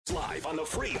Live on the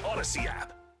free Odyssey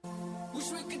app.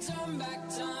 Wish we could turn back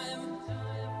time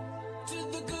to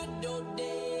the good old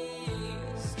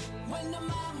days when the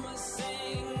mama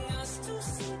sang us to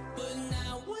sleep, but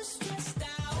now we're stressed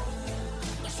out.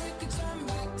 Wish we could turn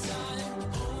back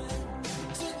time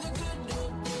to the good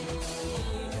old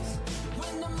days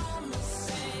when the mama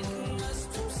sang us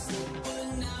to sleep, but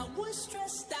now we're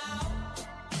stressed out.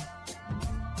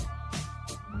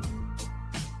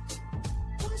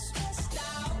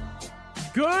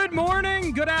 Good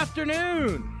morning, good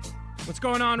afternoon. What's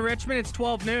going on, Richmond? It's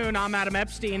 12 noon. I'm Adam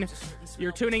Epstein.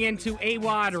 You're tuning in to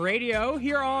Awadd Radio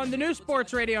here on the new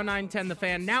Sports Radio 910 The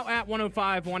Fan, now at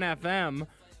 105.1 FM.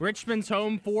 Richmond's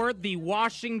home for the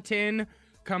Washington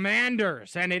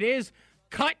Commanders. And it is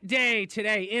cut day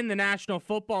today in the National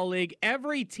Football League.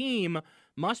 Every team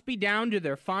must be down to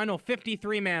their final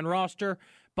 53-man roster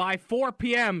by 4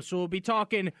 p.m. So we'll be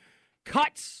talking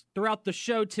cuts throughout the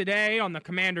show today on the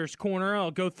Commanders Corner. I'll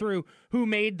go through who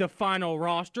made the final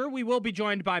roster. We will be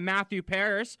joined by Matthew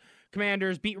Paris,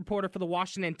 Commanders beat reporter for the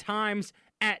Washington Times,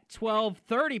 at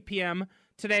 12:30 p.m.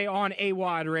 today on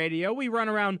Awadd Radio. We run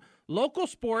around local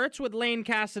sports with Lane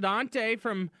Casadante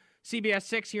from CBS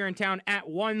 6 here in town at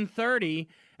 1:30,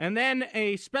 and then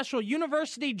a special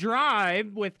university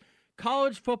drive with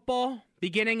college football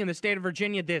beginning in the state of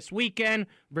Virginia this weekend.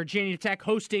 Virginia Tech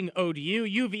hosting ODU.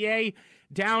 UVA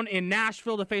down in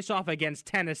Nashville to face off against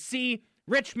Tennessee.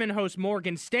 Richmond hosts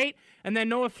Morgan State. And then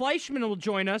Noah Fleischman will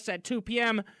join us at 2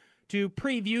 p.m. to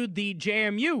preview the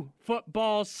JMU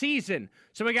football season.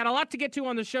 So we got a lot to get to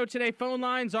on the show today. Phone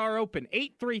lines are open.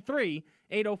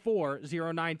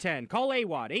 833-804-0910. Call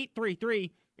Awadd,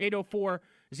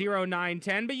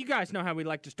 833-804-0910. But you guys know how we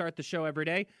like to start the show every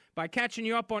day by catching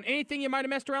you up on anything you might have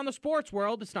missed around the sports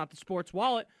world. It's not the sports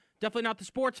wallet, definitely not the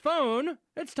sports phone.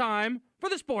 It's time for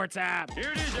the sports app.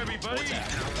 Here it is, everybody.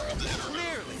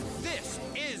 Clearly, this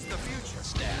is the future.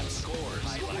 Stats, scores,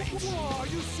 highlights. Whoa, are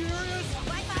you serious?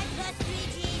 Wi-Fi plus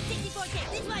 3G, 64K.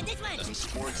 This one. The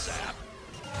sports app.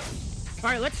 All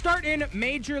right, let's start in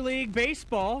Major League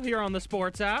Baseball here on the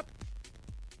sports app.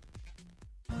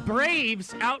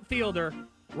 Braves outfielder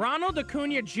Ronald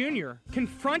Acuna Jr.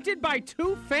 confronted by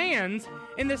two fans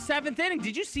in the seventh inning.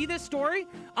 Did you see this story?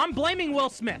 I'm blaming Will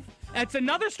Smith. It's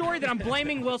another story that I'm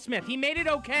blaming Will Smith. He made it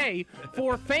okay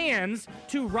for fans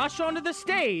to rush onto the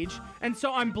stage, and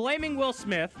so I'm blaming Will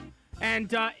Smith.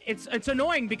 And it's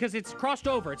annoying because it's crossed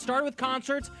over. It started with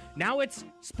concerts. Now it's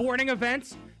sporting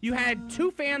events. You had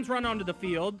two fans run onto the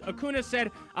field. Acuna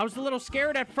said, I was a little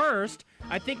scared at first.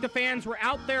 I think the fans were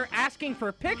out there asking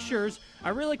for pictures. I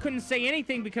really couldn't say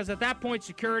anything because at that point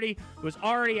security was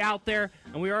already out there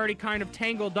and we were already kind of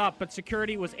tangled up. But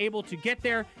security was able to get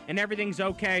there and everything's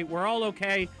okay. We're all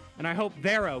okay, and I hope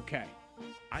they're okay.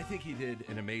 I think he did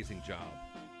an amazing job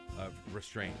of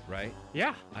restraint, right?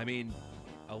 Yeah. I mean,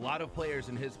 a lot of players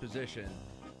in his position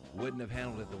wouldn't have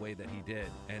handled it the way that he did.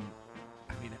 And,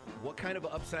 I mean, what kind of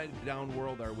upside-down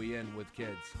world are we in with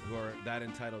kids who are that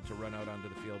entitled to run out onto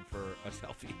the field for a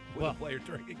selfie with a player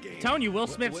during a game? Telling you, Will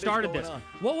Smith started this. On?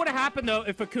 What would have happened, though,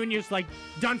 if Acuna's,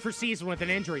 done for season with an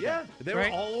injury? Yeah, they were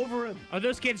all over him. Are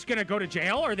those kids going to go to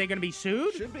jail? Are they going to be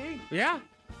sued? Should be. Yeah.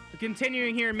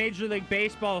 Continuing here in Major League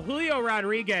Baseball, Julio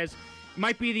Rodriguez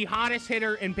might be the hottest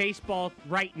hitter in baseball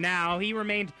right now. He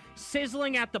remained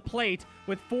sizzling at the plate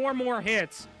with 4 more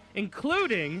hits,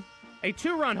 including a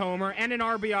 2-run homer and an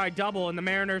RBI double in the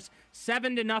Mariners'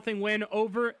 7-0 win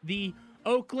over the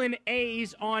Oakland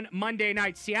A's on Monday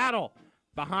night. Seattle,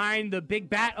 behind the big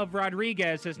bat of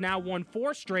Rodriguez, has now won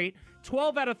 4 straight,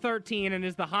 12 out of 13, and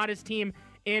is the hottest team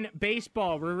in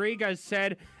baseball. Rodriguez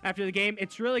said after the game,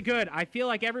 it's really good. I feel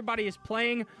like everybody is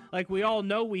playing like we all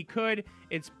know we could.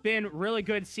 It's been really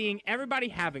good seeing everybody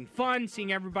having fun,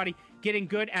 seeing everybody getting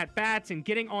good at bats and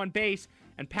getting on base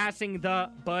and passing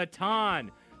the baton.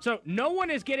 So no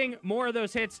one is getting more of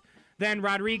those hits than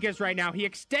Rodriguez right now. He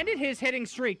extended his hitting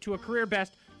streak to a career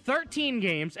best 13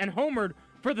 games and homered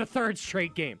for the 3rd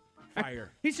straight game. Fire.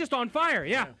 He's just on fire,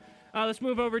 yeah. Let's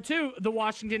move over to the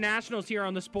Washington Nationals here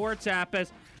on the sports app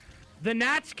as the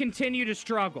Nats continue to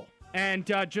struggle. And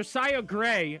Josiah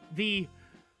Gray, the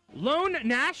lone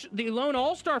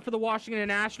all-star for the Washington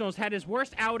Nationals, had his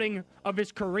worst outing of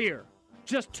his career.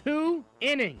 Just 2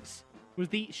 innings was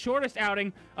the shortest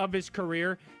outing of his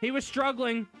career. He was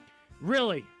struggling,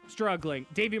 really struggling.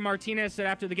 Davey Martinez said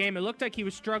after the game, it looked like he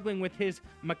was struggling with his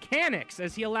mechanics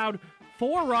as he allowed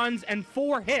 4 runs and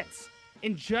 4 hits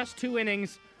in just 2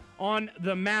 innings on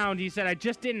the mound. He said, I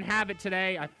just didn't have it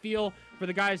today. I feel for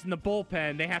the guys in the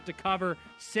bullpen. They have to cover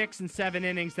 6 and 7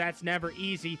 innings. That's never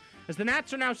easy. As the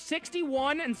Nats are now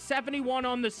 61-71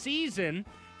 on the season,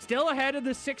 still ahead of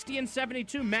the 60 and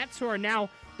 72 Mets, who are now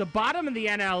the bottom of the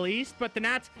NL East, but the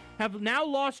Nats have now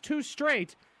lost 2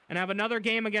 straight and have another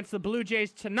game against the Blue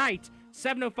Jays tonight.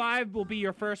 7:05 will be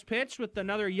your first pitch with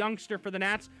another youngster for the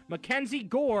Nats, Mackenzie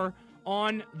Gore,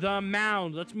 on the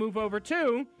mound. Let's move over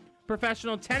to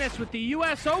professional tennis with the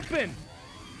U.S. Open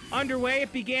underway.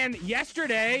 It began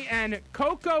yesterday, and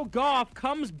Coco Gauff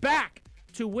comes back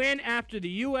to win after the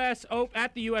U.S.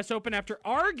 Open after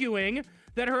arguing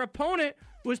that her opponent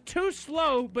was too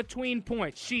slow between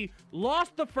points. She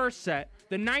lost the first set.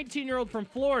 The 19-year-old from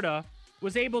Florida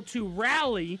was able to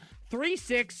rally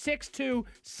 3-6, 6-2,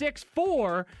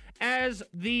 6-4 as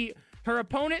her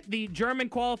opponent, the German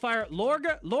qualifier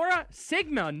Laura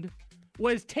Sigmund,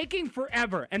 was taking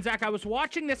forever. And Zach, I was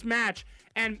watching this match,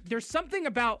 and there's something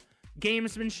about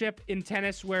gamesmanship in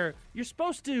tennis where you're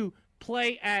supposed to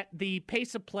play at the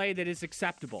pace of play that is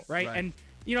acceptable, right? And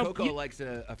Coco likes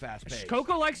a fast pace.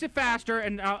 Coco likes it faster,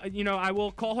 and I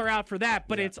will call her out for that.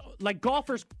 But it's like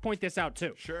golfers point this out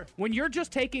too. Sure. When you're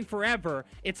just taking forever,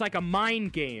 it's like a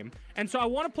mind game. And so I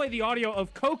want to play the audio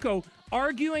of Coco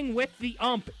arguing with the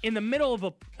ump in the middle of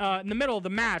the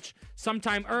match,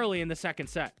 sometime early in the second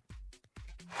set.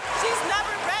 She's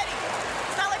never ready.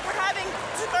 It's not like we're having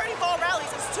 30-ball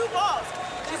rallies. It's 2 balls.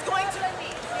 She's going to.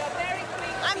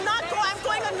 I'm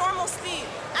going a normal speed.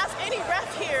 Ask any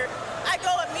ref here. I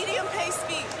go at medium pace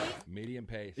speed. Medium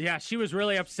pace. Yeah, she was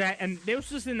really upset, and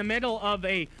this was in the middle of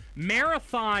a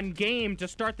marathon game to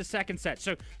start the second set.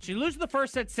 So she loses the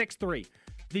first set 6-3.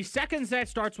 The second set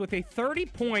starts with a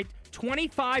 30-point,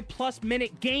 25-plus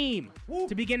minute game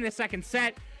to begin the second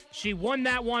set. She won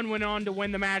that one, went on to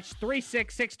win the match 3-6,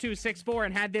 6-2, 6-4,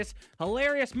 and had this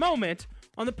hilarious moment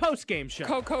on the post-game show.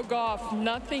 Coco Gauff,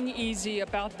 nothing easy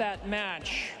about that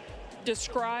match.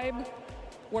 Describe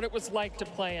what it was like to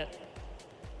play it.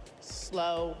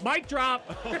 Slow. Mic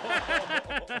drop.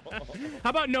 How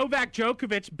about Novak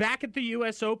Djokovic back at the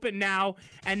U.S. Open now,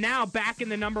 and now back in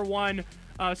the number 1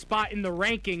 spot in the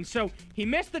rankings. So he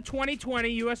missed the 2020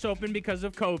 U.S. Open because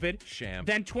of COVID. Sham.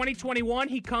 Then 2021,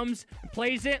 he comes,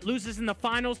 plays it, loses in the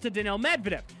finals to Daniil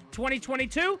Medvedev.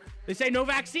 2022, they say no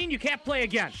vaccine, you can't play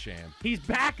again. Sham. He's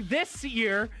back this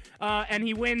year, and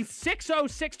he wins 6-0,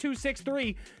 6-2,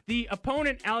 6-3. The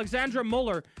opponent, Alexandra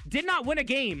Muller, did not win a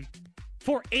game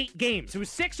for 8 games. It was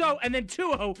 6-0 and then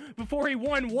 2-0 before he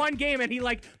won 1 game, and he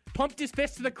pumped his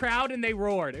fist to the crowd and they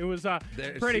roared. It was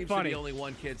pretty funny. There only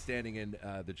one kid standing in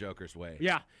the Joker's way.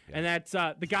 Yeah, and that's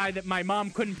the guy that my mom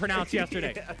couldn't pronounce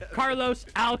yesterday, Carlos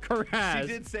Alcaraz. She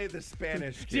did say the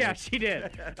Spanish kid. Yeah, she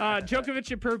did.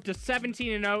 Djokovic improved to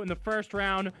 17-0 in the first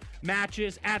round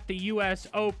matches at the U.S.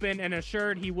 Open and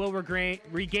assured he will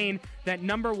regain that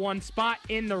number 1 spot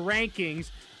in the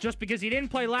rankings. Just because he didn't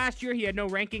play last year, he had no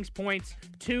rankings points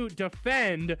to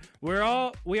defend. We are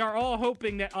all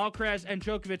hoping that Alcaraz and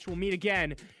Djokovic will meet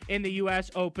again in the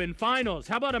U.S. Open Finals.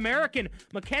 How about American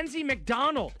Mackenzie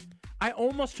McDonald? I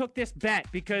almost took this bet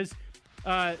because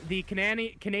the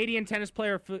Canadian tennis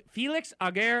player Felix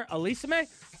Auger-Aliassime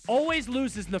always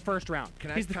loses in the first round.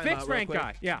 He's the 5th ranked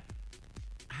guy. Yeah.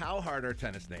 How hard are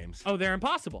tennis names? Oh, they're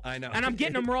impossible. I know. And I'm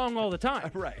getting them wrong all the time.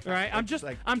 Right. Right.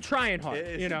 I'm trying hard.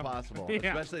 It's impossible,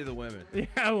 especially the women. Yeah,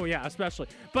 oh, yeah, especially.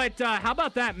 But how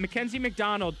about that? Mackenzie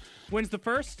McDonald wins the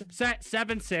first set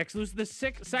 7-6, loses the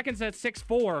second set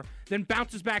 6-4, then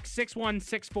bounces back 6-1,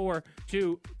 6-4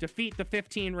 to defeat the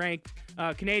 15th-ranked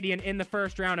Canadian in the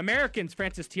first round. Americans,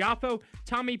 Frances Tiafoe,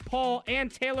 Tommy Paul, and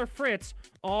Taylor Fritz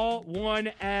all won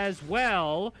as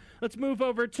well. Let's move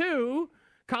over to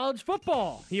college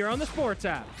football here on the Sports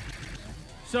app.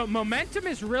 So momentum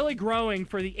is really growing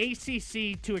for the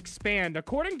ACC to expand.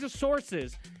 According to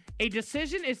sources, a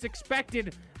decision is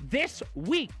expected this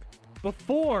week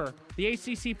before the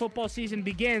ACC football season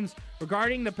begins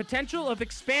regarding the potential of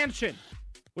expansion,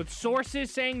 with sources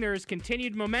saying there is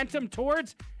continued momentum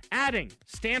towards adding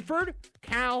Stanford,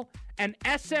 Cal, and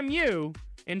SMU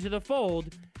into the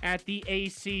fold at the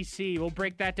ACC. We'll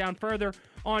break that down further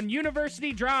on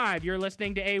University Drive. You're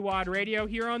listening to Awadd Radio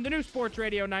here on the new Sports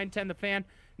Radio 910 The Fan,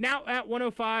 now at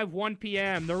 105, 1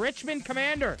 p.m. The Richmond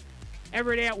Commander,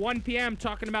 every day at 1 p.m.,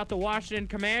 talking about the Washington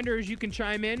Commanders. You can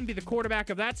chime in, be the quarterback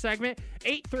of that segment,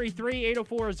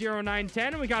 833-804-0910.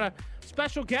 And we got a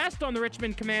special guest on the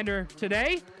Richmond Commander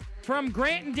today from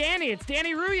Grant and Danny. It's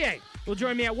Danny Rouillet. Will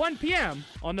join me at 1 p.m.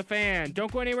 on The Fan.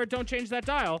 Don't go anywhere. Don't change that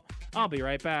dial. I'll be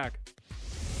right back.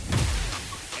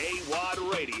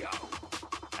 Awadd Radio.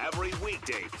 Every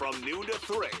weekday from noon to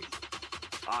 3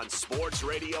 on Sports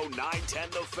Radio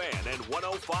 910 The Fan and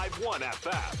 105.1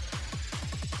 FM.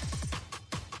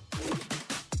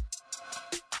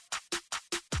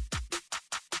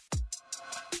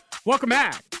 Welcome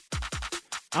back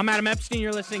I'm Adam Epstein.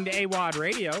 You're listening to Awadd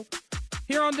Radio.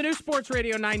 Here on the new Sports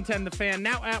Radio 910 The Fan,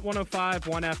 now at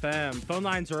 105.1 FM. Phone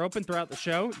lines are open throughout the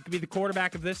show. You can be the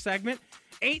quarterback of this segment.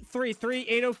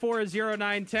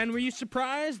 833-804-0910. Were you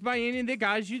surprised by any of the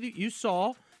guys you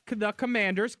saw the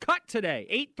Commanders cut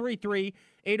today?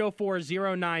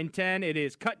 833-804-0910. It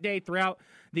is cut day throughout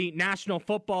the National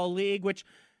Football League, which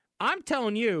I'm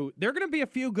telling you, there are going to be a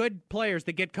few good players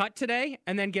that get cut today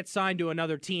and then get signed to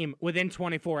another team within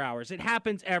 24 hours. It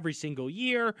happens every single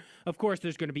year. Of course,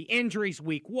 there's going to be injuries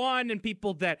week one, and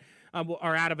people that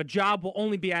are out of a job will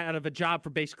only be out of a job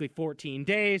for basically 14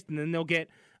 days, and then they'll get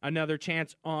another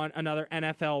chance on another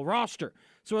NFL roster.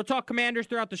 So we'll talk Commanders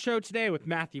throughout the show today with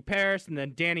Matthew Paris and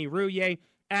then Danny Rouillet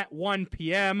at 1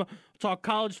 p.m. We'll talk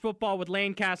college football with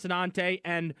Lane Casanante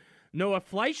and Noah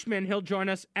Fleischman. He'll join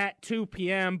us at 2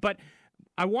 p.m. But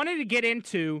I wanted to get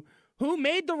into who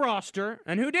made the roster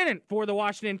and who didn't for the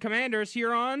Washington Commanders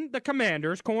here on the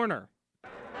Commanders Corner.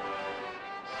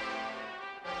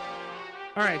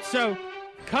 All right, so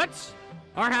cuts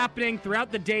are happening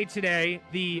throughout the day today.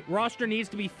 The roster needs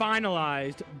to be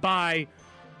finalized by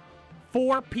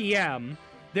 4 p.m.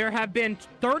 There have been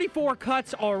 34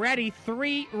 cuts already,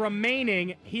 3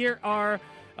 remaining. Here are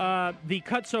the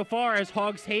cuts so far as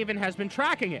Hogs Haven has been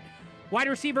tracking it. Wide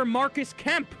receiver Marcus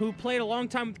Kemp, who played a long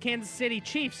time with Kansas City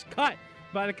Chiefs, cut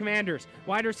by the Commanders.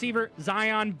 Wide receiver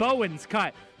Zion Bowens,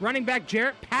 cut. Running back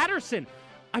Jarrett Patterson.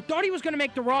 I thought he was going to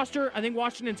make the roster. I think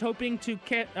Washington's hoping to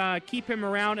keep him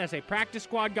around as a practice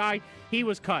squad guy. He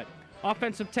was cut.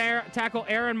 Offensive tackle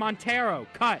Aaron Montero,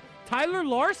 cut. Tyler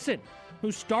Larson,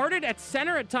 who started at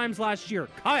center at times last year,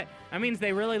 cut. That means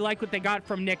they really like what they got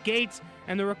from Nick Gates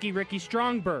and the rookie Ricky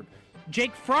Strongberg.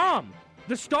 Jake Fromm,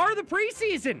 the star of the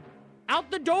preseason, out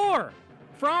the door.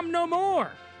 Fromm no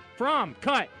more. Fromm,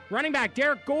 cut. Running back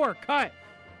Derek Gore, cut.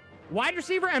 Wide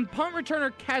receiver and punt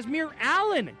returner Kazmir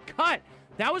Allen, cut.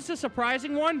 That was a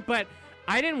surprising one, but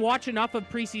I didn't watch enough of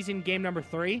preseason game number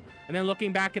 3. And then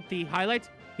looking back at the highlights,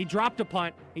 he dropped a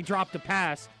punt, he dropped a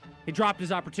pass, he dropped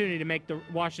his opportunity to make the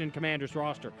Washington Commanders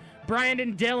roster.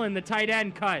 Brandon Dillon, the tight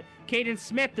end, cut. Caden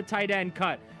Smith, the tight end,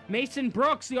 cut. Mason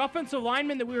Brooks, the offensive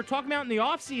lineman that we were talking about in the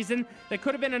offseason that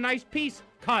could have been a nice piece,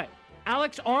 cut.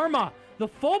 Alex Arma, the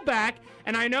fullback,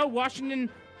 and I know Washington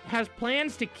has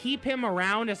plans to keep him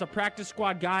around as a practice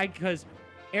squad guy because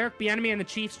Eric Bieniemy and the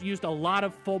Chiefs used a lot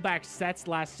of fullback sets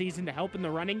last season to help in the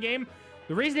running game.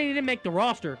 The reason he didn't make the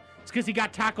roster is because he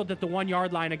got tackled at the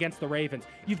 1-yard line against the Ravens.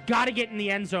 You've got to get in the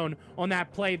end zone on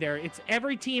that play there. It's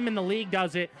every team in the league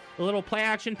does it. A little play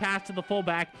action pass to the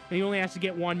fullback, and he only has to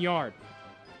get 1 yard.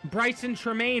 Bryson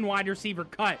Tremaine, wide receiver,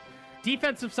 cut.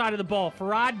 Defensive side of the ball,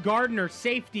 Farad Gardner,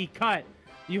 safety, cut.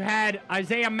 You had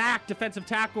Isaiah Mack, defensive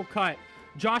tackle, cut.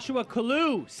 Joshua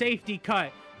Kalu, safety,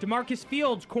 cut. DeMarcus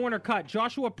Fields, corner, cut.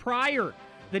 Joshua Pryor,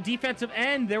 the defensive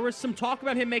end, there was some talk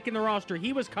about him making the roster.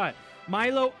 He was cut.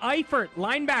 Milo Eifert,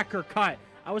 linebacker, cut.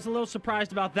 I was a little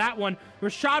surprised about that one.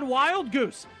 Rashad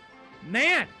Wildgoose,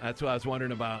 man. That's what I was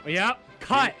wondering about. Yep,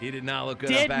 cut. He did not look good.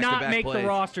 Did on not back-to-back make plays. the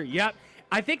roster. Yep.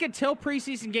 I think until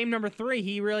preseason game number 3,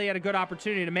 he really had a good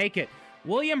opportunity to make it.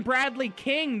 William Bradley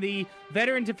King, the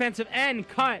veteran defensive end,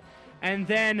 cut. And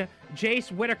then Jace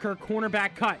Whitaker,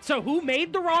 cornerback, cut. So who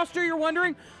made the roster, you're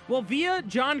wondering? Well, via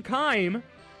John Keim,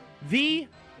 the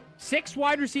 6th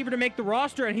wide receiver to make the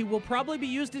roster, and he will probably be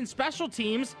used in special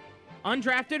teams,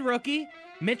 undrafted rookie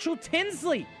Mitchell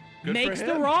Tinsley makes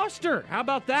the roster. How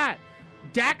about that?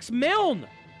 Dax Milne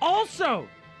also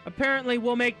apparently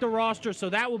will make the roster, so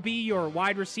that will be your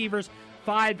wide receivers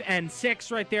 5 and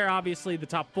 6 right there. Obviously, the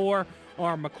top 4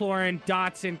 are McLaurin,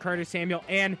 Dotson, Curtis Samuel,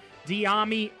 and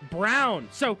De'Ami Brown.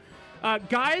 So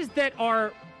guys that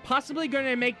are possibly going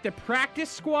to make the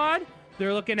practice squad,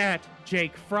 they're looking at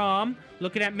Jake Fromm,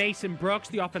 looking at Mason Brooks,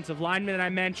 the offensive lineman that I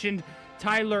mentioned,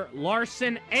 Tyler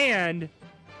Larson, and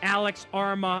Alex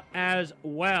Arma as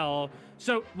well.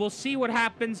 So we'll see what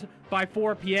happens by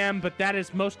 4 p.m., but that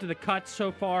is most of the cuts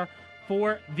so far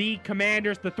for the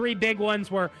Commanders. The 3 big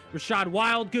ones were Rashad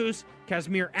Wildgoose,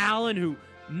 Kazmir Allen, who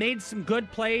made some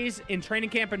good plays in training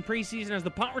camp and preseason as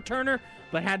the punt returner,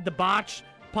 but had the botched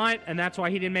punt, and that's why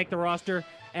he didn't make the roster,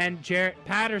 and Jarrett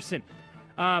Patterson.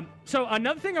 So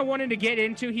another thing I wanted to get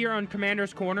into here on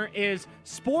Commander's Corner is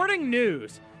Sporting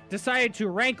News decided to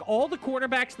rank all the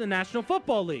quarterbacks in the National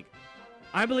Football League.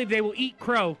 I believe they will eat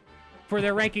crow for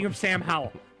their ranking of Sam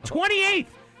Howell.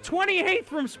 28th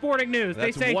from Sporting News.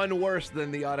 That's they say one worse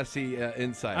than the Odyssey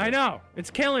Insider. I know.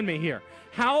 It's killing me here.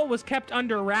 Howell was kept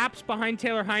under wraps behind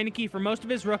Taylor Heineke for most of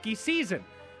his rookie season,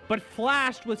 but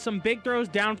flashed with some big throws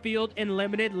downfield in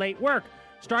limited late work.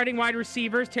 Starting wide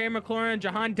receivers Terry McLaurin and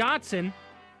Jahan Dotson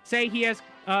say he has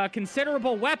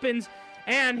considerable weapons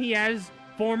and he has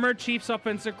former Chiefs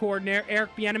offensive coordinator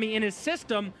Eric Bieniemy in his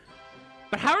system.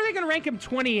 But how are they going to rank him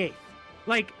 28th?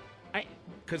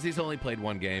 Because he's only played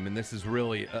one game, and this is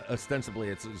really, ostensibly,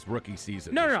 it's his rookie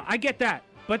season. No, I get that.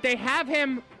 But they have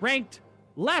him ranked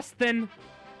less than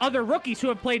other rookies who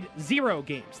have played 0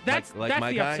 games. That's my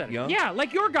the guy, upsetting. Young? Yeah,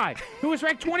 like your guy, who was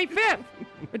ranked 25th.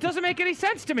 It doesn't make any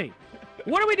sense to me.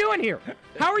 What are we doing here?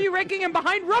 How are you ranking him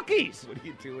behind rookies? What are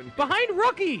you doing here? Behind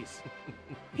rookies.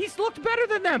 He's looked better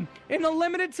than them in the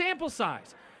limited sample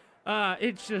size.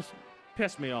 It's just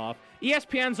pissed me off.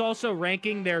 ESPN's also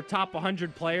ranking their top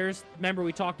 100 players. Remember,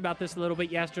 we talked about this a little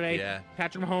bit yesterday. Yeah.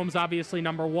 Patrick Mahomes, obviously,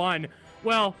 number 1.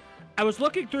 Well, I was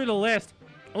looking through the list.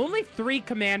 Only 3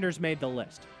 Commanders made the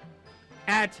list.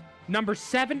 At number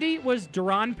 70 was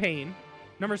Daron Payne,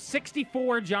 number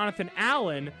 64, Jonathan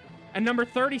Allen, and number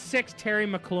 36, Terry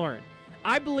McLaurin.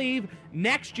 I believe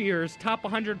next year's top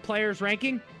 100 players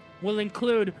ranking will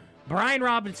include Brian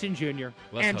Robinson Jr.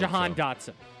 and Jahan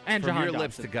Dotson. And From Jahan your Dotson.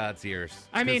 lips to God's ears.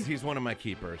 I mean, he's one of my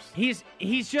keepers. He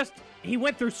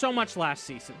went through so much last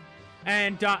season.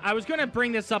 And I was going to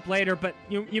bring this up later, but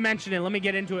you mentioned it. Let me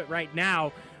get into it right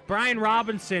now. Brian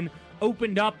Robinson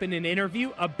opened up in an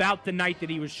interview about the night that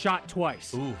he was shot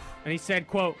twice. Oof. And he said,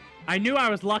 quote, "I knew I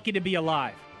was lucky to be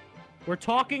alive. We're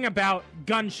talking about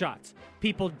gunshots.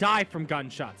 People die from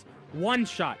gunshots. One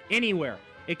shot, anywhere.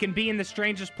 It can be in the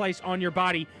strangest place on your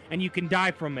body, and you can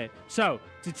die from it. So,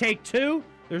 to take 2,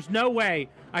 there's no way,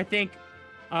 I think,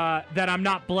 that I'm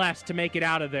not blessed to make it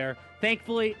out of there.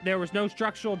 Thankfully, there was no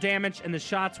structural damage, and the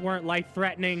shots weren't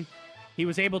life-threatening. He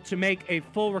was able to make a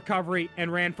full recovery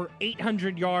and ran for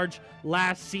 800 yards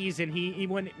last season." He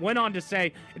went on to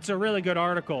say, it's a really good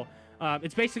article.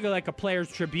 It's basically like a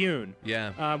Players Tribune.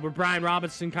 Yeah. Where Brian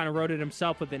Robinson kind of wrote it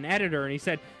himself with an editor, and he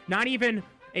said, "Not even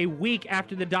a week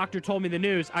after the doctor told me the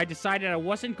news, I decided I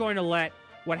wasn't going to let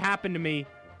what happened to me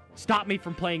stop me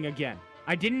from playing again.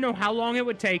 I didn't know how long it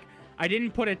would take. I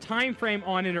didn't put a time frame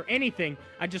on it or anything.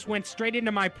 I just went straight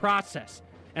into my process.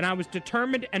 And I was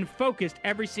determined and focused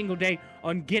every single day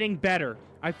on getting better.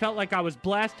 I felt like I was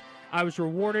blessed. I was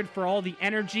rewarded for all the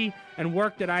energy and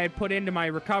work that I had put into my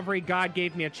recovery. God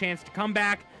gave me a chance to come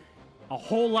back a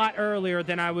whole lot earlier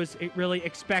than I was really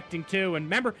expecting to." And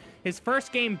remember, his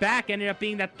first game back ended up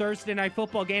being that Thursday Night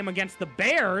Football game against the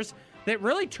Bears that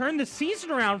really turned the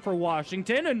season around for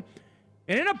Washington. And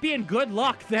it ended up being good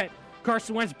luck that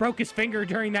Carson Wentz broke his finger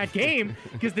during that game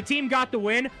because the team got the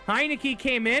win. Heineke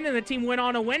came in, and the team went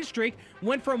on a win streak,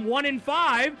 went from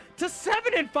 1-5 to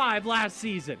 7-5 last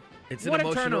season. It's What an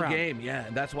a emotional turnaround. game, yeah.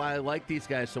 And that's why I like these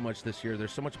guys so much this year.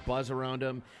 There's so much buzz around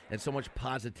them and so much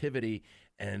positivity.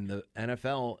 And the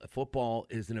NFL football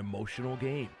is an emotional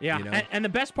game. Yeah, you know? and the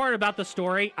best part about the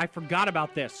story, I forgot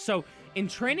about this. So in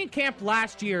training camp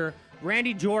last year,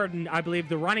 Randy Jordan, I believe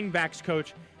the running backs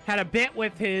coach, had a bit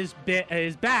with his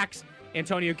backs,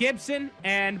 Antonio Gibson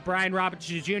and Brian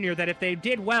Robinson Jr., that if they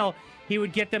did well, he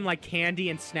would get them like candy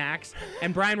and snacks.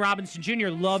 And Brian Robinson Jr.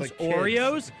 loves like kids.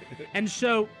 Oreos. And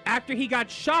so after he got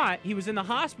shot, he was in the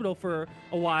hospital for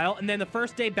a while. And then the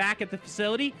first day back at the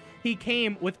facility, he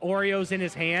came with Oreos in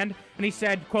his hand. And he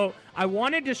said, quote, "I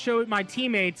wanted to show my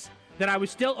teammates that I was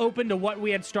still open to what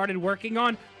we had started working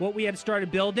on, what we had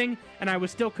started building, and I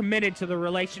was still committed to the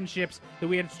relationships that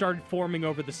we had started forming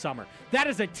over the summer." That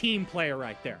is a team player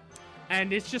right there.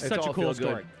 And it's just such a cool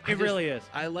story. It really is.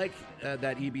 I like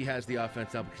that EB has the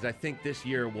offense up because I think this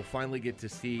year we'll finally get to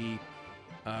see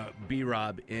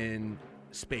B-Rob in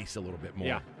space a little bit more.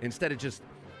 Yeah. Instead of just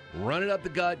running up the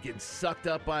gut, getting sucked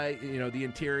up by the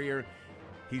interior.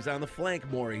 He's on the flank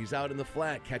more. He's out in the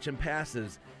flat, catching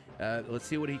passes. Let's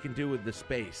see what he can do with the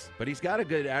space. But he's got a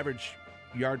good average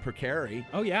yard per carry.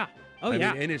 Oh, yeah. I mean,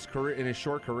 in his career, in his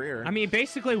short career. I mean,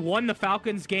 basically won the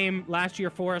Falcons game last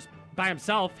year for us by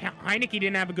himself. Heineke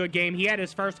didn't have a good game. He had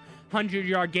his first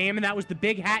 100-yard game, and that was the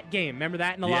big hat game. Remember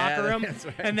that in the locker room? That's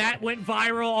right. And that went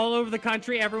viral all over the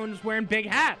country. Everyone was wearing big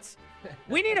hats.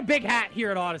 We need a big hat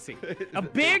here at Odyssey. A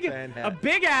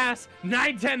big-ass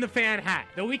 910 The Fan hat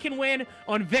that we can win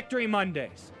on Victory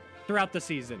Mondays throughout the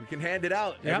season. We can hand it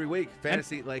out every week.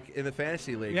 Fantasy, and, like in the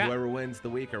fantasy league, yeah. whoever wins the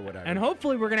week or whatever. And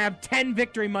hopefully we're going to have 10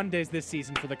 Victory Mondays this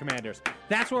season for the Commanders.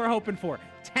 That's what we're hoping for.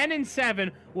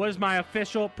 10-7 was my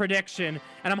official prediction.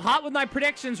 And I'm hot with my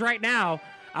predictions right now.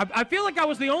 I feel like I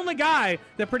was the only guy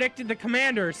that predicted the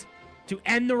Commanders to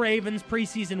end the Ravens'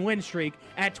 preseason win streak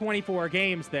at 24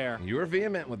 games there. You were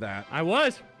vehement with that. I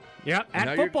was. Yep,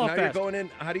 at Football Fest. You're going in.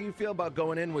 How do you feel about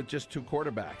going in with just 2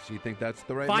 quarterbacks? You think that's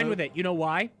the right Fine move? with it. You know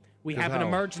why? We have an how?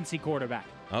 emergency quarterback.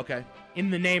 Okay. In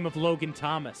the name of Logan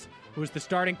Thomas, who was the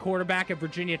starting quarterback at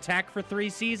Virginia Tech for 3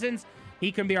 seasons.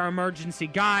 He can be our emergency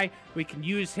guy. We can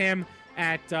use him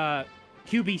at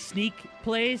QB sneak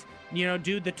plays,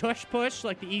 do the tush push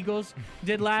like the Eagles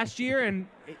did last year, and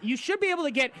you should be able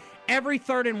to get every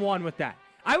 3rd and 1 with that.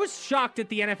 I was shocked that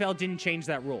the NFL didn't change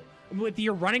that rule. With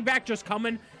your running back just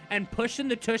coming and pushing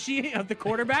the tushy of the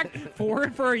quarterback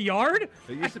forward for a yard.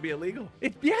 It used to be illegal.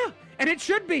 And it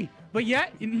should be. But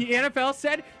yet, the NFL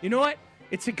said, you know what?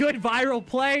 It's a good viral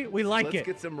play. We like it. Let's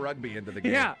get some rugby into the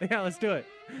game. Yeah, let's do it.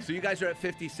 So you guys are at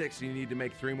 56. You need to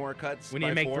make 3 more cuts. We need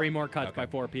to make 3 more cuts by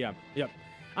 4 p.m. Yep.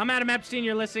 I'm Adam Epstein.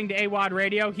 You're listening to Awadd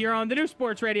Radio here on the new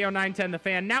Sports Radio 910 The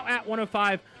Fan, now at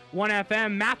 105.1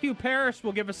 FM. Matthew Parrish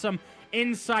will give us some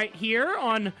insight here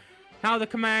on how the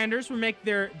Commanders will make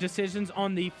their decisions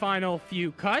on the final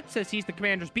few cuts, as he's the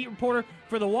Commanders beat reporter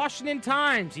for the Washington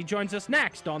Times. He joins us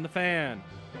next on The Fan.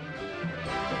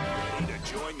 Need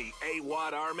to join the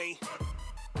Awadd Army?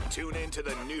 Tune in to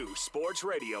the new Sports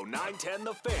Radio 910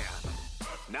 The Fan.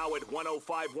 Now at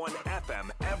 105.1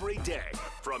 FM every day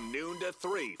from noon to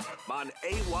 3 on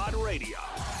Awadd Radio.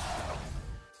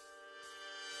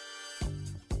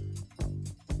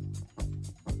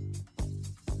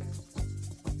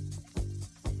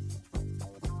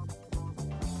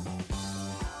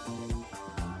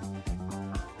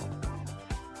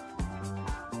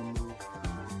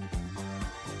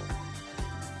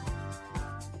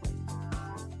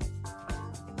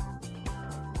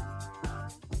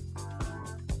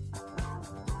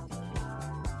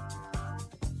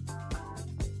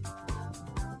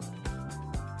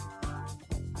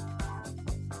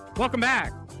 Welcome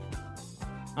back.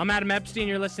 I'm Adam Epstein.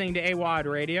 You're listening to Awadd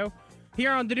Radio here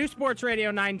on the new Sports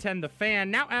Radio 910 The Fan,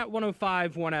 now at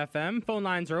 105.1 FM. Phone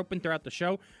lines are open throughout the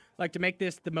show. I'd like to make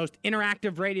this the most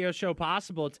interactive radio show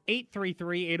possible. It's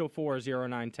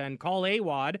 833-804-0910. Call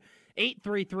Awadd,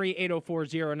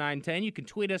 833-804-0910. You can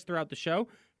tweet us throughout the show.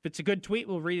 If it's a good tweet,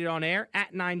 we'll read it on air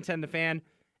at 910 The Fan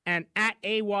and at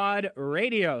Awadd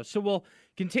Radio. So we'll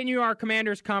continue our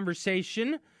Commanders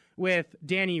conversation with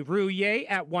Danny Rouillet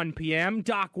at 1 p.m.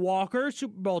 Doc Walker,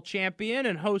 Super Bowl champion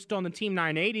and host on the Team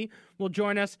 980, will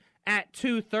join us at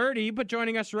 2:30. But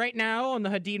joining us right now on the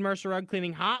Hadid Mercer Rug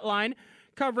Cleaning Hotline,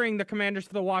 covering the Commanders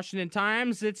for the Washington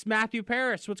Times, it's Matthew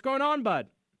Parrish. What's going on, bud?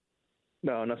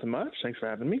 No, nothing much. Thanks for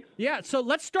having me. Yeah, so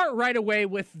let's start right away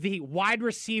with the wide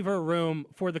receiver room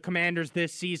for the Commanders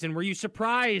this season. Were you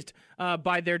surprised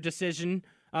by their decision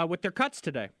with their cuts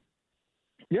today?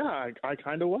 Yeah, I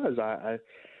kind of was.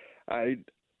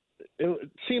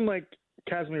 It seemed like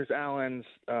Casimir Allen's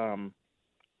preseason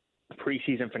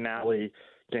finale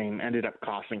game ended up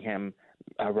costing him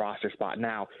a roster spot.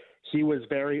 Now, he was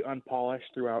very unpolished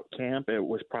throughout camp. It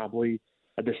was probably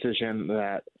a decision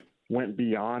that went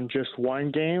beyond just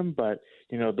one game, but,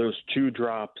 those 2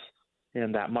 drops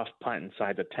and that muff punt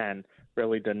inside the 10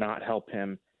 really did not help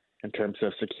him in terms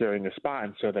of securing a spot.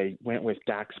 And so they went with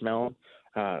Dax Milne,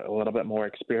 a little bit more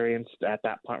experienced at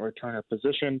that punt returner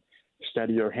position,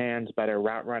 steadier hands, better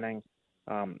route running.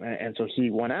 And so he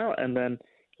went out. And then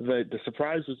the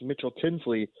surprise was Mitchell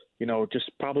Tinsley,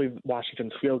 just probably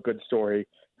Washington's feel-good story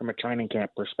from a training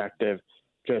camp perspective,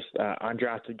 just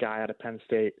undrafted guy out of Penn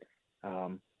State,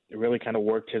 really kind of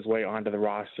worked his way onto the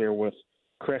roster with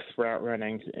crisp route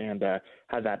running and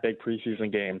had that big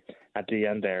preseason game at the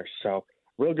end there. So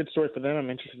real good story for them. I'm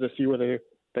interested to see whether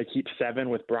they keep 7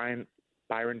 with Byron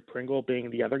Pringle being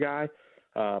the other guy.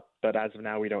 But as of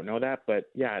now, we don't know that. But,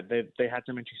 yeah, they had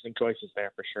some interesting choices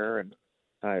there for sure, and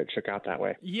it shook out that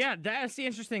way. Yeah, that's the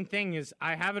interesting thing is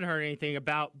I haven't heard anything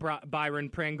about Byron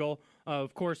Pringle.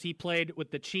 Of course, he played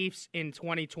with the Chiefs in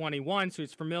 2021, so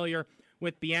he's familiar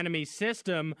with the enemy's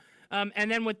system. And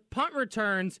then with punt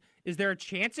returns, is there a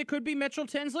chance it could be Mitchell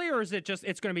Tinsley, or is it just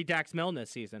it's going to be Dax Milne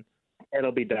this season?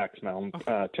 It'll be Dax Milne.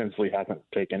 Tinsley hasn't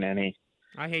taken any.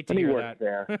 I hate to hear work that.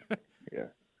 There. Yeah.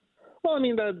 Well, I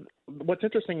mean, what's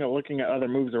interesting looking at other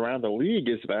moves around the league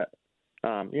is that,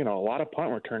 a lot of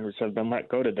punt returners have been let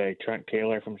go today. Trent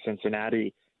Taylor from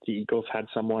Cincinnati. The Eagles had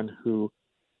someone who,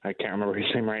 I can't remember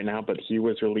his name right now, but he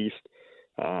was released.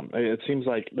 It seems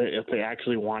like if they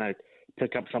actually want to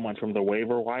pick up someone from the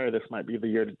waiver wire, this might be the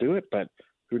year to do it, but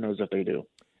who knows if they do.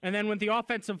 And then with the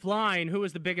offensive line, who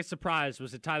was the biggest surprise?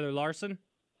 Was it Tyler Larson?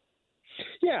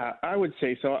 Yeah, I would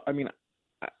say so. I mean,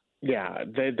 yeah,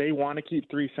 they want to keep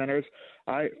 3 centers.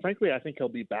 Frankly, I think he'll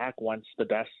be back once the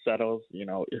dust settles.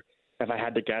 If I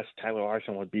had to guess, Tyler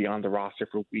Larson would be on the roster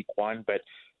for week 1, but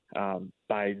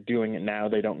by doing it now,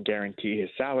 they don't guarantee his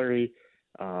salary.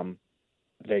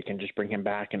 They can just bring him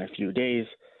back in a few days.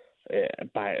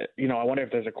 I wonder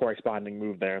if there's a corresponding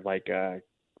move there, like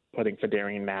putting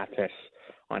Fedarian Mathis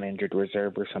on injured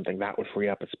reserve or something. That would free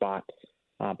up a spot.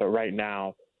 But right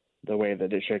now, the way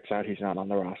that it shakes out, he's not on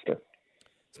the roster.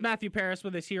 It's Matthew Paris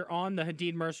with us here on the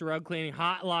Hadid Mercer Rug Cleaning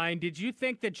Hotline. Did you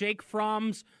think that Jake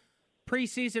Fromm's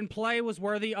preseason play was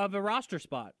worthy of a roster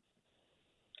spot?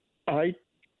 I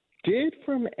did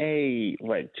from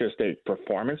just a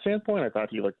performance standpoint. I thought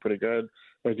he looked pretty good.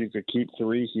 If you could keep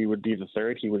 3, he would be the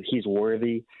third. He's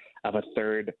worthy of a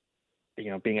third,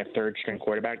 being a third-string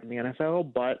quarterback in the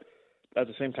NFL. But at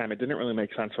the same time, it didn't really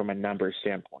make sense from a numbers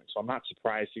standpoint. So I'm not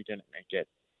surprised he didn't make it.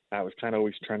 I was kind of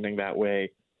always trending that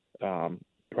way.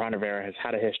 Ron Rivera has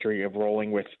had a history of rolling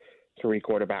with 3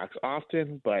 quarterbacks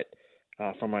often, but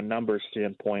from a numbers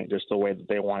standpoint, just the way that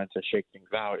they wanted to shake things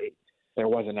out, there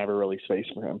wasn't ever really space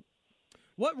for him.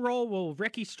 What role will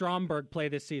Ricky Stromberg play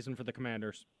this season for the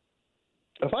Commanders?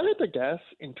 If I had to guess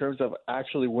in terms of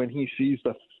actually when he sees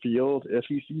the field, if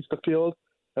he sees the field,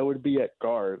 that would be at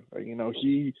guard.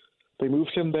 They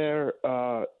moved him there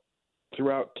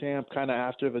throughout camp, kind of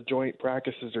after the joint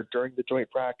practices or during the joint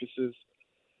practices.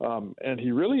 And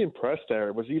he really impressed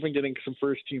there. Was even getting some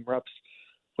first-team reps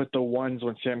with the ones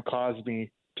when Sam Cosmi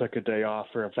took a day off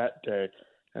for a vet day.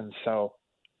 And so,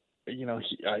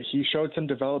 he showed some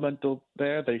developmental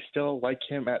there. They still like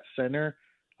him at center.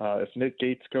 If Nick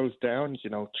Gates goes down,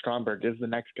 Stromberg is the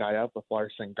next guy up with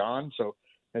Larson gone. So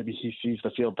maybe he sees the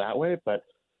field that way. But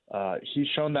he's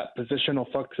shown that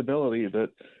positional flexibility that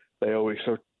they always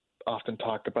so often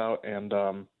talk about. And,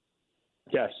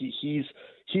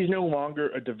 he's no longer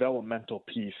a developmental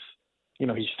piece.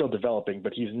 He's still developing,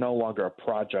 but he's no longer a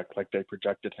project like they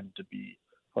projected him to be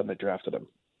when they drafted him.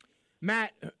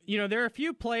 Matt, there are a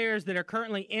few players that are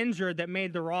currently injured that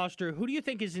made the roster. Who do you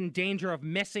think is in danger of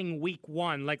missing week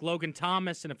 1, like Logan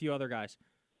Thomas and a few other guys?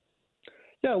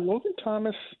 Yeah, Logan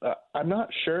Thomas, I'm not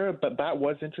sure, but that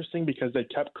was interesting because they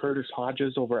kept Curtis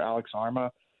Hodges over Alex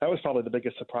Arma. That was probably the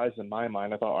biggest surprise in my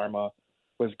mind. I thought Arma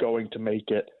was going to make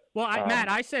it. Well, Matt,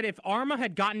 I said if Arma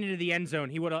had gotten into the end zone,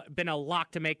 he would have been a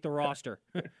lock to make the roster.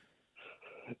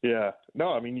 Yeah.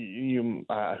 No, you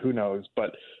who knows?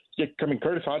 But,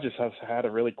 Curtis Hodges has had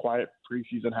a really quiet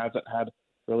preseason, hasn't had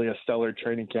really a stellar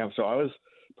training camp. So I was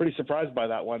pretty surprised by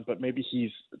that one, but maybe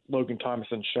he's Logan Thomas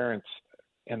insurance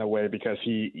in a way because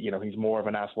he's more of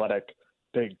an athletic,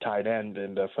 big tight end.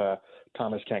 And if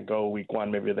Thomas can't go week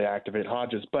 1, maybe they activate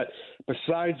Hodges. But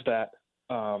besides that,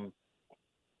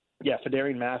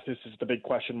 Fedarian Mathis is the big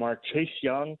question mark. Chase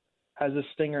Young has a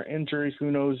stinger injury. Who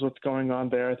knows what's going on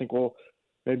there? I think we'll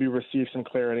maybe receive some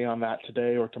clarity on that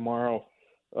today or tomorrow.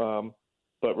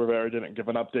 But Rivera didn't give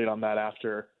an update on that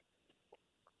after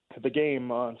the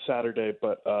game on Saturday.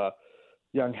 But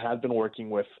Young had been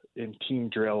working in team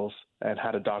drills and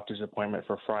had a doctor's appointment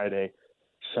for Friday.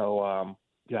 So,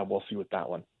 we'll see with that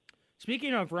one.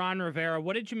 Speaking of Ron Rivera,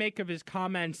 what did you make of his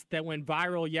comments that went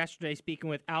viral yesterday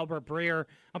speaking with Albert Breer?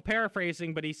 I'm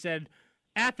paraphrasing, but he said,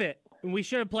 F it, we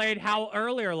should have played Howell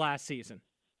earlier last season.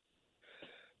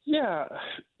 Yeah,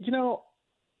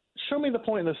 show me the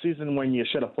point in the season when you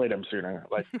should have played him sooner.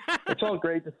 It's all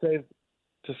great to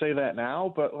say that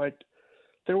now, but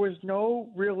there was no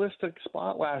realistic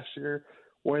spot last year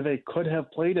where they could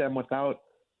have played him without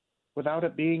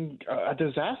it being a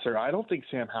disaster. I don't think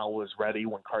Sam Howell was ready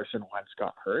when Carson Wentz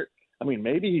got hurt.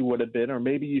 Maybe he would have been, or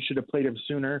maybe you should have played him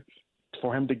sooner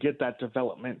for him to get that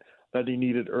development that he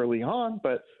needed early on.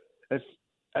 But if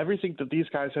everything that these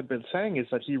guys have been saying is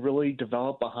that he really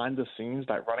developed behind the scenes,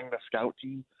 that running the scout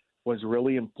team was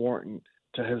really important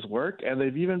to his work. And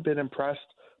they've even been impressed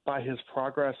by his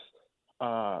progress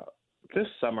this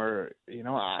summer.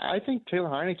 I think Taylor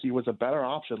Heineke was a better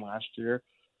option last year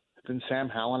than Sam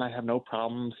Howell, and I have no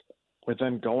problems with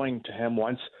them going to him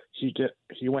once he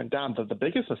went down. The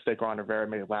biggest mistake Ron Rivera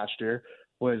made last year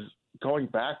was going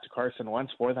back to Carson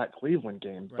Wentz for that Cleveland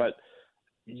game. Right. But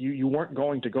you weren't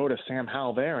going to go to Sam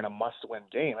Howell there in a must-win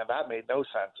game, and that made no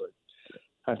sense.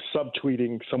 I'm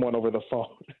subtweeting someone over the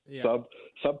phone. Yeah.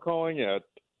 Sub-calling, yeah.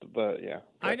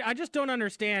 I just don't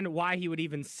understand why he would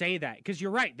even say that, because you're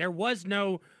right. There was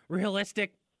no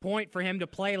realistic point for him to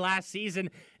play last season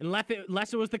unless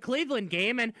it was the Cleveland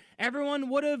game, and everyone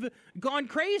would have gone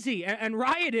crazy and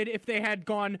rioted if they had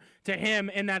gone to him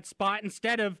in that spot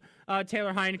instead of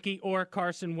Taylor Heineke or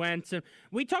Carson Wentz. And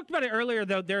we talked about it earlier,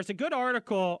 though. There's a good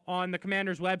article on the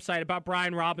Commanders' website about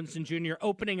Brian Robinson Jr.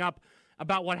 opening up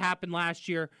about what happened last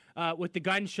year with the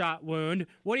gunshot wound.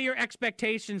 What are your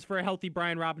expectations for a healthy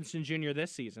Brian Robinson Jr.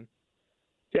 this season?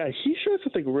 Yeah, he showed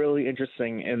something really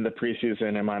interesting in the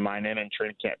preseason in my mind and in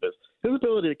training camp. His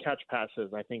ability to catch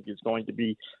passes, I think, is going to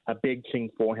be a big thing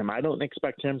for him. I don't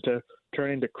expect him to turn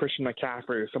into Christian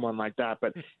McCaffrey or someone like that,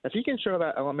 but if he can show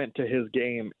that element to his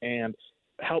game and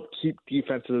help keep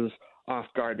defenses off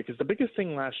guard, because the biggest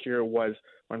thing last year was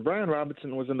when Brian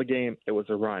Robinson was in the game, it was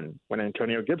a run. When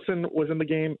Antonio Gibson was in the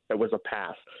game, it was a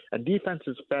pass. And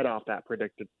defenses fed off that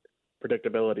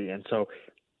predictability. And so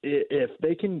if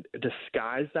they can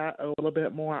disguise that a little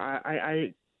bit more,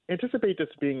 I anticipate this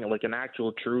being like an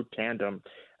actual true tandem.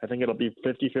 I think it'll be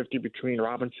 50-50 between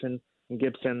Robinson and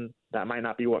Gibson. That might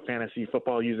not be what fantasy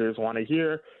football users want to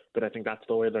hear, but I think that's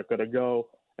the way they're going to go.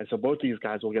 And so both these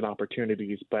guys will get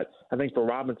opportunities. But I think for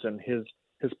Robinson,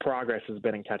 his progress has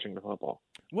been in catching the football.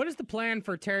 What is the plan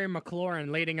for Terry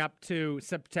McLaurin leading up to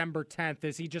September 10th?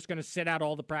 Is he just going to sit out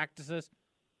all the practices?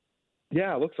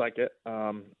 Yeah, it looks like it.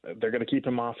 They're going to keep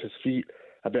him off his feet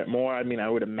a bit more. I mean, I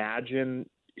would imagine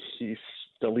he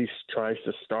at least tries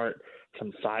to start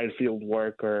some side field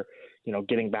work or,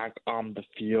 getting back on the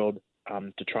field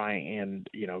to try and,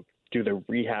 do the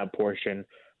rehab portion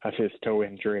of his toe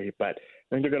injury. But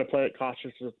I think they're going to play it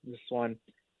cautious with this one.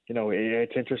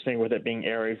 It's interesting with it being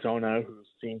Arizona, who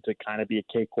seemed to kind of be a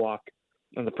cakewalk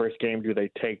in the first game. Do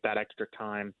they take that extra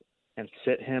time and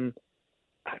sit him?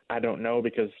 I don't know,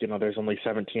 because, there's only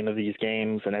 17 of these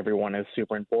games and everyone is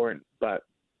super important. But,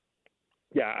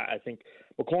 yeah, I think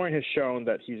McLaurin has shown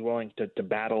that he's willing to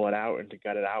battle it out and to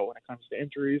gut it out when it comes to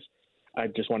injuries. I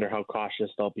just wonder how cautious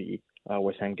they'll be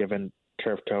with him, given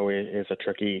turf toe is a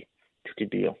tricky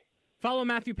deal. Follow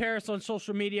Matthew Paris on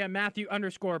social media,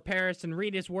 Matthew_Paris, and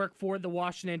read his work for the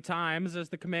Washington Times as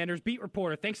the Commanders beat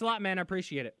reporter. Thanks a lot, man. I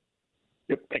appreciate it.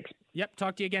 Yep, thanks. Yep,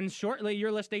 talk to you again shortly.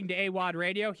 You're listening to Awadd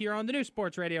Radio here on the new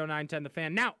Sports Radio 910 The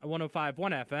Fan, now at 105.1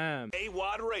 FM.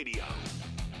 Awadd Radio,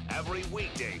 every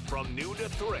weekday from noon to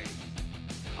 3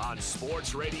 on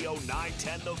Sports Radio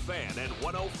 910 The Fan and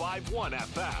 105.1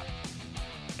 FM.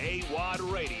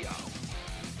 Awadd Radio.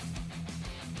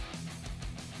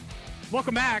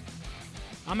 Welcome back.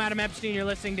 I'm Adam Epstein. You're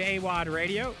listening to Awadd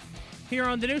Radio here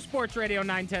on the new Sports Radio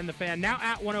 910 The Fan, now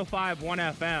at 105.1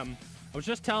 FM. I was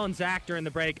just telling Zach during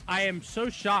the break, I am so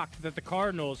shocked that the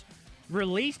Cardinals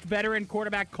released veteran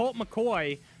quarterback Colt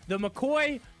McCoy. The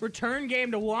McCoy return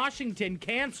game to Washington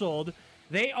canceled.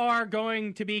 They are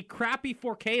going to be crappy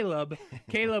for Caleb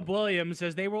Williams,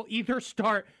 as they will either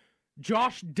start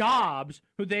Josh Dobbs,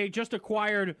 who they just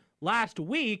acquired last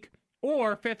week,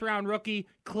 or fifth-round rookie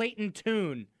Clayton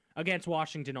Tune against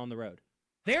Washington on the road.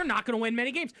 They're not going to win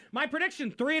many games. My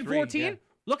prediction, 3-14, yeah.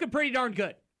 Looking pretty darn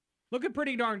good. Looking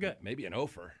pretty darn good. Maybe an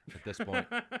offer at this point.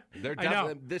 I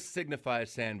know. This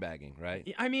signifies sandbagging,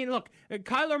 right? I mean, look,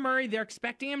 Kyler Murray, they're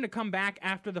expecting him to come back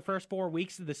after the first 4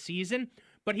 weeks of the season,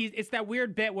 but it's that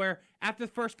weird bit where after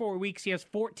the first 4 weeks, he has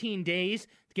 14 days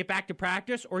to get back to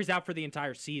practice, or he's out for the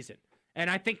entire season. And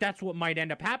I think that's what might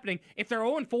end up happening. If they're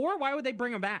 0-4, why would they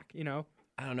bring him back,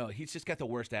 I don't know. He's just got the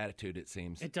worst attitude, it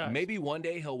seems. It does. Maybe one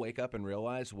day he'll wake up and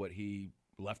realize what he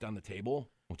left on the table,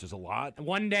 which is a lot.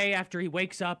 One day after he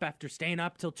wakes up, after staying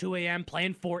up till 2 a.m.,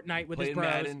 playing Fortnite with his bros.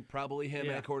 Madden, probably him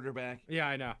at quarterback. Yeah,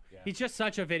 I know. Yeah. He's just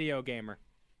such a video gamer.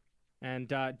 And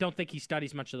don't think he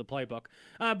studies much of the playbook.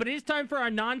 But it is time for our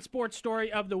non-sports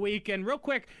story of the week. And real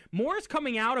quick, more is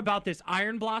coming out about this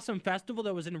Iron Blossom Festival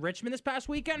that was in Richmond this past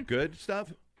weekend. Good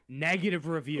stuff? Negative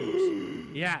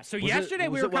reviews. Yeah, so yesterday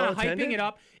we were well kind of hyping attended? it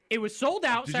up. It was sold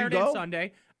out Did Saturday you go? and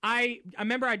Sunday. I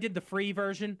remember I did the free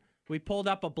version. We pulled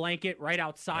up a blanket right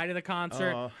outside of the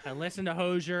concert and listened to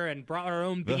Hozier and brought our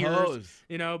own The beers. hose.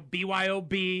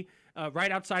 BYOB,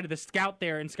 right outside of the Scout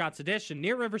there in Scott's Addition,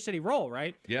 near River City Roll,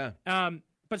 right? Yeah.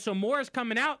 But so more is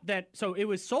coming out so it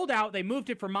was sold out. They moved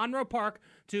it from Monroe Park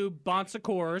to Bon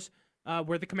Secours,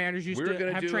 where the Commanders used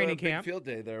to have training camp. Big field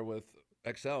day there with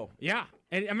XL. Yeah,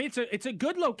 and I mean it's a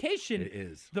good location. It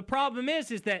is. The problem is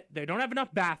that they don't have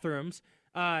enough bathrooms.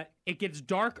 It gets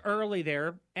dark early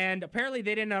there, and apparently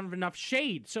they didn't have enough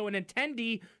shade. So an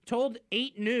attendee told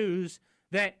 8 News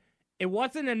that it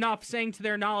wasn't enough, saying to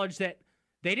their knowledge that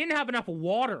they didn't have enough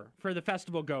water for the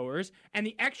festival goers, and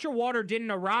the extra water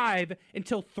didn't arrive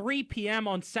until 3 p.m.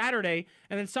 on Saturday,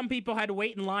 and then some people had to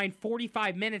wait in line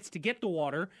 45 minutes to get the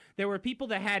water. There were people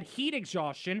that had heat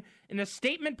exhaustion. In a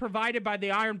statement provided by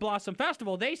the Iron Blossom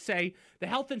Festival, they say the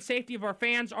health and safety of our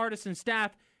fans, artists, and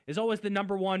staff is always the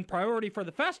number one priority for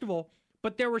the festival,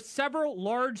 but there were several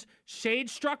large shade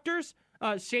structures.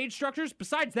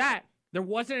 Besides that, there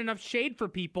wasn't enough shade for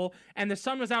people, and the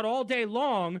sun was out all day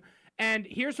long. And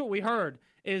here's what we heard,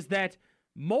 is that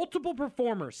multiple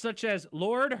performers, such as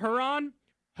Lord Huron,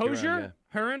 Hozier,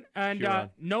 and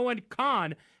Noah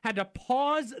Khan, had to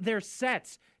pause their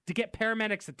sets to get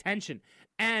paramedics' attention.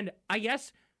 And I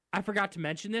guess I forgot to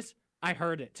mention this. I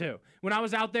heard it, too. When I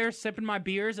was out there sipping my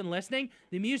beers and listening,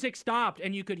 the music stopped,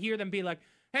 and you could hear them be like,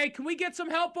 hey, can we get some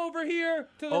help over here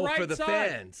to the right for the side?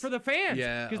 fans. For the fans.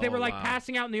 Yeah. Because they were wow.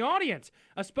 passing out in the audience.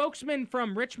 A spokesman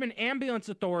from Richmond Ambulance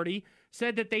Authority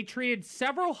said that they treated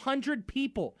several hundred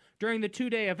people during the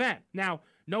 2-day event. Now,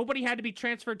 nobody had to be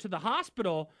transferred to the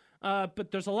hospital,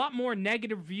 but there's a lot more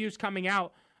negative reviews coming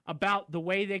out about the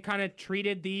way they kind of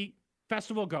treated the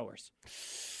festival goers.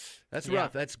 That's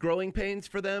rough. That's growing pains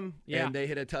for them. Yeah. And they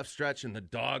hit a tough stretch in the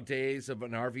dog days of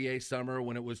an RVA summer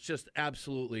when it was just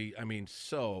absolutely,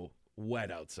 so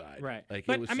wet outside. Right. Like,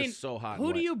 but, it was just so hot and who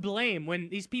wet. do you blame when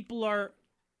these people are,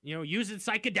 using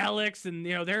psychedelics and,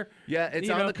 they're... Yeah, it's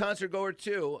on the concert goer,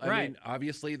 too. I Right. mean,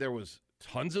 obviously, there was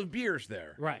tons of beers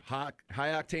there. Right.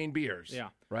 High-octane beers. Yeah.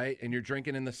 Right? And you're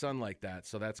drinking in the sun like that,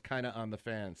 so that's kind of on the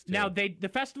fans, too. Now, the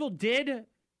festival did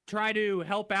try to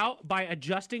help out by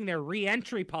adjusting their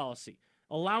re-entry policy,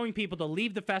 allowing people to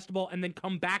leave the festival and then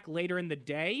come back later in the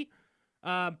day.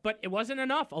 But it wasn't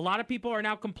enough. A lot of people are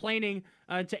now complaining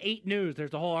to 8 News.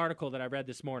 There's a whole article that I read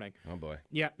this morning. Oh, boy.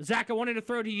 Yeah. Zach, I wanted to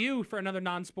throw to you for another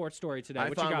non-sports story today. What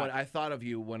you got? I thought of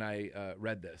you when I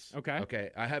read this. Okay. Okay.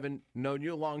 I haven't known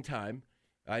you a long time.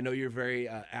 I know you're very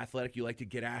athletic. You like to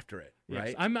get after it, right?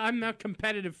 Yes, I'm a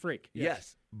competitive freak.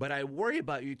 Yes. But I worry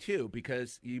about you, too,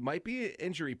 because you might be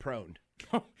injury prone.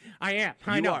 I am.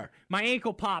 I You know. are. My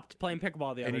ankle popped playing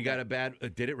pickleball the other And you day. got a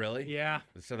bad did it really? Yeah.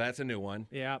 So that's a new one.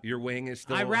 Yeah. Your wing is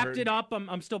still I wrapped hurt? it up.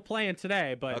 I'm still playing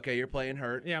today, but Okay, you're playing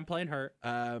hurt. yeah, I'm playing hurt.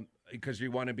 Because you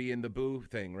want to be in the boo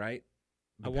thing, right?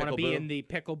 I want to be in the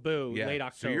pickle boo yeah. late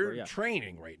October. So you're yeah.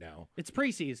 training right now. It's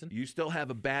preseason. You still have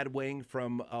a bad wing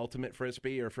from Ultimate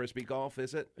Frisbee or Frisbee Golf,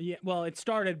 is it? Yeah. Well, it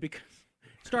started with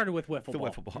wiffle The ball.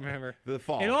 wiffle ball. Remember The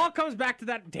fall. It all comes back to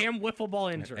that damn wiffle ball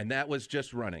injury. And that was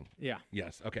just running. Yeah.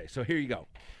 Yes. Okay. So here you go.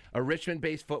 A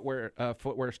Richmond-based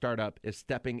footwear startup is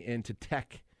stepping into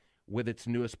tech with its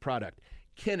newest product,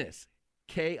 Kinis,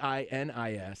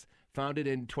 Kinis, founded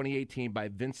in 2018 by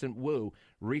Vincent Wu,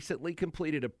 recently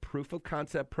completed a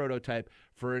proof-of-concept prototype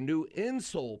for a new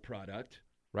insole product,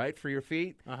 right, for your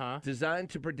feet, designed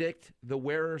to predict the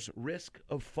wearer's risk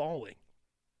of falling.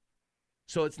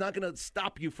 So it's not going to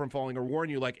stop you from falling or warn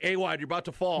you like, Awadd, you're about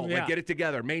to fall. Yeah. Like, get it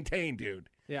together. Maintain, dude.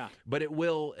 Yeah. But it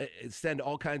will send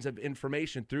all kinds of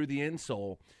information through the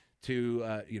insole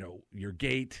to, your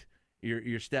gait,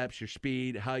 your steps, your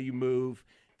speed, how you move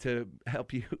to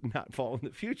help you not fall in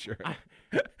the future.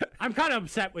 I'm kind of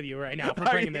upset with you right now for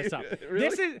bringing this up.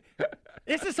 Really?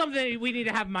 This is something we need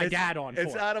to have my dad on for.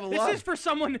 It's out of This love. is for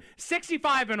someone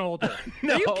 65 and older.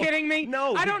 No. Are you kidding me?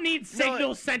 No. I don't need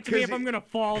signals sent to me if I'm going to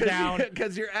fall down.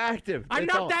 Because you're active. I'm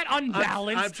That's not all. that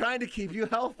unbalanced. I'm trying to keep you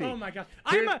healthy. Oh, my God.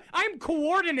 Here- I'm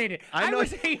coordinated. I I know-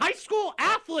 was a high school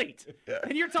athlete.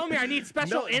 And you're telling me I need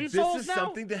special insoles this is now?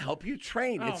 something to help you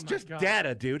train. Oh, It's my just God.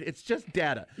 data, dude. It's just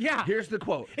data. Yeah. Here's the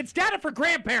quote. It's data for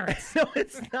grandparents. No,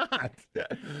 it's not.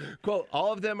 Quote,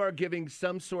 all of them are giving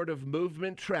some sort of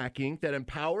movement tracking that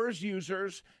empowers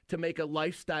users to make a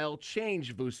lifestyle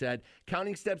change, Vu said.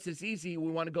 Counting steps is easy.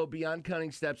 We want to go beyond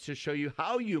counting steps to show you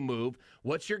how you move,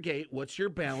 what's your gait, what's your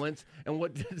balance, and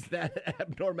what does that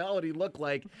abnormality look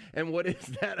like, and what is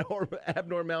that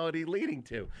abnormality leading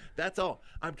to. That's all.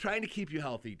 I'm trying to keep you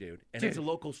healthy, dude. And it's a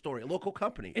local story, a local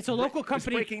company. It's a local It's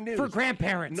company breaking news. for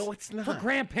grandparents. No, it's not. For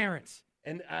grandparents.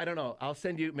 And I don't know. I'll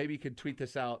send you. Maybe you could tweet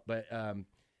this out. But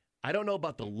I don't know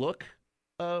about the look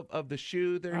of the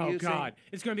shoe they're using. Oh, God.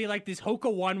 It's going to be like these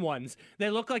Hoka One ones.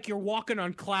 They look like you're walking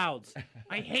on clouds.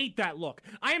 I hate that look.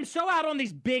 I am so out on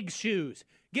these big shoes.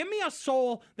 Give me a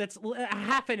sole that's a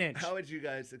half an inch. How would you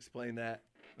guys explain that?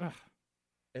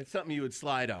 It's something you would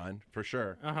slide on for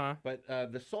sure. But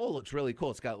the sole looks really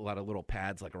cool. It's got a lot of little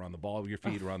pads like around the ball of your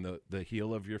feet, around the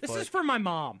heel of your This foot. is for my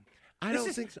mom. I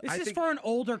don't think so. This I is think- for an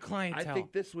older clientele. I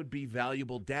think this would be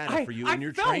valuable data for you in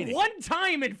your I fell training. one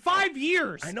time in 5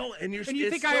 years. I know, and you it's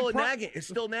think I have still nagging. It's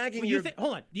still nagging. your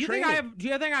Hold on. Do you think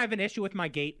training. I have an issue with my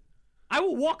gait? I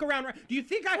will walk around. Do you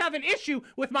think I have an issue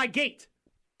with my gait?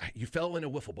 You fell in a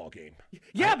wiffle ball game.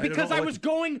 Yeah, I don't because know I what was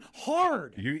going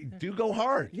hard. You do go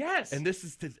hard. Yes. And this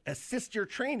is to assist your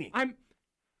training.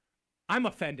 I'm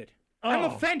offended. I'm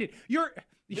offended.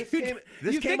 This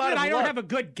You came think out that of I don't love. have a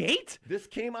good gait? This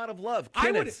came out of love.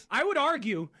 I Kenneth. would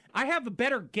argue I have a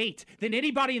better gait than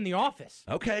anybody in the office.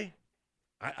 Okay.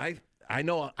 I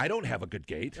know I don't have a good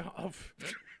gait.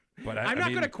 But I'm not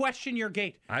going to question your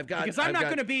gait. Because I'm not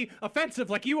going to be offensive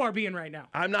like you are being right now.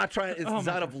 I'm not trying. It's Oh,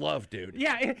 my out of love, dude.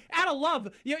 Yeah, out of love.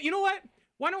 You know what?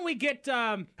 Why don't we get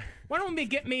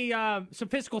me some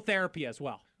physical therapy as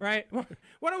well, right?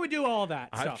 Why don't we do all that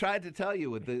I've stuff? tried to tell you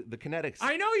with the kinetics.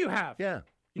 I know you have. Yeah.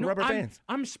 You know, Rubber bands.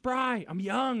 I'm spry. I'm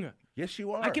young. Yes,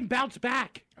 you are. I can bounce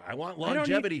back. I want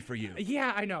longevity for you.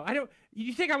 Yeah, I know. I don't.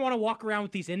 You think I want to walk around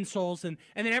with these insoles and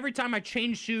then every time I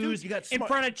change shoes in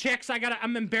front of chicks,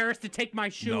 I'm embarrassed to take my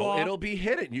shoe off. No, it'll be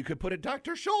hidden. You could put a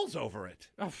Dr. Scholl's over it.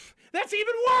 Oh, that's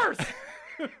even worse.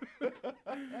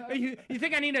 You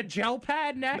think I need a gel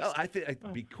pad next? No, I think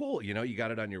it'd be cool. You know, you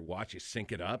got it on your watch. You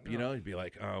sync it up. You know, you'd be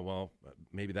like, oh, well,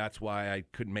 maybe that's why I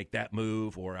couldn't make that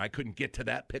move or I couldn't get to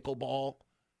that pickleball.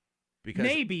 Because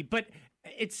maybe, but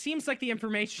it seems like the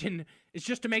information is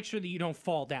just to make sure that you don't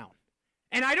fall down.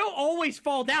 And I don't always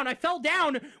fall down. I fell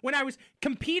down when I was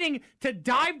competing to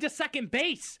dive to second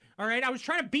base. All right, I was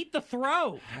trying to beat the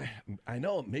throw. I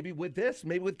know. Maybe with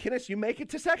Kinnis, you make it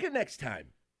to second next time.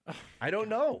 I don't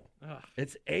know.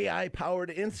 It's AI-powered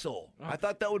insole. I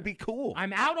thought that would be cool.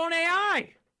 I'm out on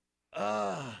AI.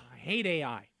 I hate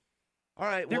AI. All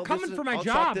right, they're coming for my I'll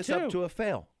job chalk this too. Up to a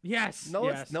fail. Yes,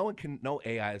 no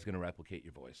AI is going to replicate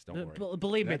your voice. Don't worry.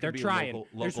 Believe me, they're trying.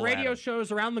 Local There's radio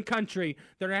shows around the country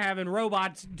that are having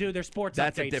robots do their sports updates.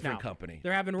 That's a different now. company.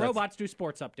 They're having robots do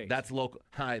sports updates. That's local.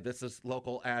 Hi, this is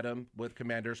local Adam with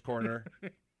Commander's Corner.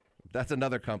 That's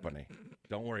another company.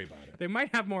 Don't worry about it. They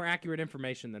might have more accurate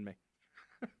information than me.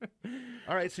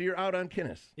 All right, so you're out on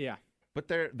Kinnis. Yeah. But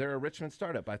they're a Richmond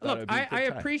startup. I thought Look, it would be a good I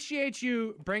time. appreciate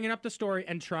you bringing up the story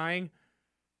and trying.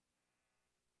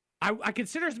 I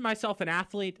consider myself an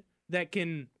athlete that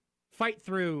can fight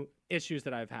through issues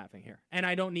that I'm having here, and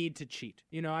I don't need to cheat.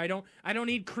 You know, I don't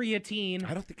need creatine.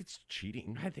 I don't think it's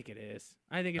cheating. I think it is.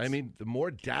 I think it's. I mean, the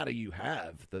more data you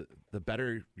have, the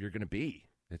better you're going to be.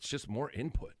 It's just more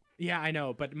input. Yeah, I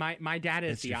know, but my data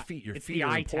is your feet. Your it's feet the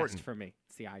are eye important. test for me.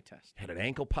 It's the eye test. Had an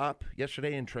ankle pop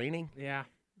yesterday in training. Yeah,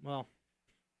 well,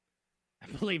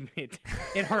 believe me,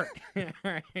 it hurt.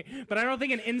 Right. But I don't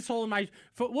think an insole in my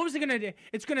foot. What was it going to do?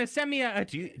 It's going to send me a.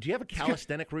 Do you have a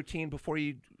calisthenic routine before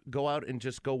you go out and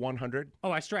just go 100? Oh,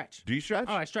 I stretch. Do you stretch?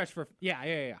 Oh, I stretch for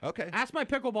yeah. Okay. Ask my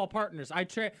pickleball partners. I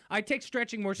take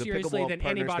stretching more seriously than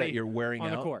anybody that you're wearing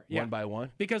on out the court. one by one.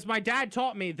 Because my dad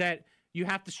taught me that you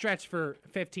have to stretch for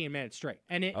 15 minutes straight.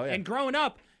 And growing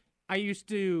up, I used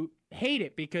to hate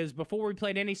it because before we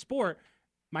played any sport,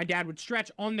 my dad would stretch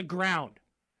on the ground.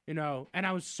 You know, and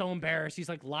I was so embarrassed. He's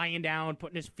like lying down,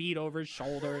 putting his feet over his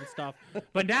shoulder and stuff.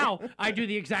 But now I do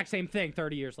the exact same thing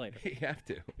 30 years later. You have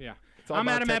to. Yeah. I'm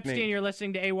Adam Epstein. You're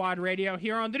listening to Awadd Radio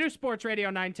here on the new Sports Radio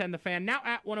 910 The Fan, now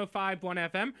at 105.1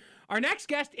 FM. Our next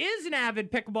guest is an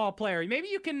avid pickleball player. Maybe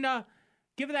you can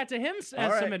give that to him as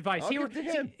some advice. I'll give to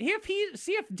him.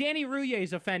 See if Danny Rouillet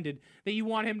is offended that you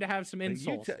want him to have some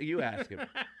insults. You ask him.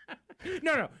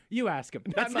 No, you ask him.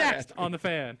 That's next on The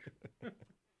Fan.